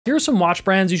Here are some watch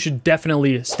brands you should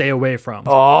definitely stay away from.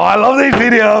 Oh, I love these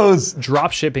videos.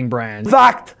 Drop shipping brands.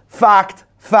 Fact, fact,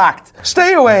 fact.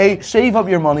 Stay away, save up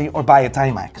your money, or buy a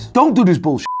Timex. Don't do this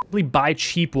bullshit. Buy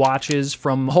cheap watches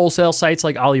from wholesale sites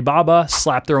like Alibaba,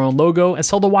 slap their own logo, and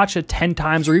sell the watch at 10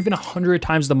 times or even 100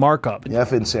 times the markup. Yeah,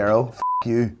 Fincero, f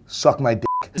you, suck my dick.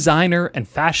 Designer and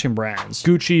fashion brands.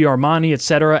 Gucci, Armani,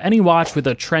 etc. Any watch with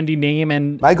a trendy name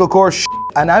and Michael Kors.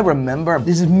 And I remember,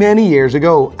 this is many years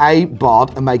ago, I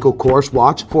bought a Michael Kors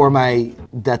watch for my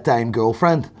that time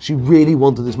girlfriend. She really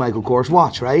wanted this Michael Kors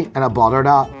watch, right? And I bought her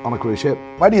that on a cruise ship.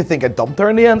 Why do you think I dumped her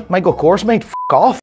in the end? Michael Kors, mate, f off.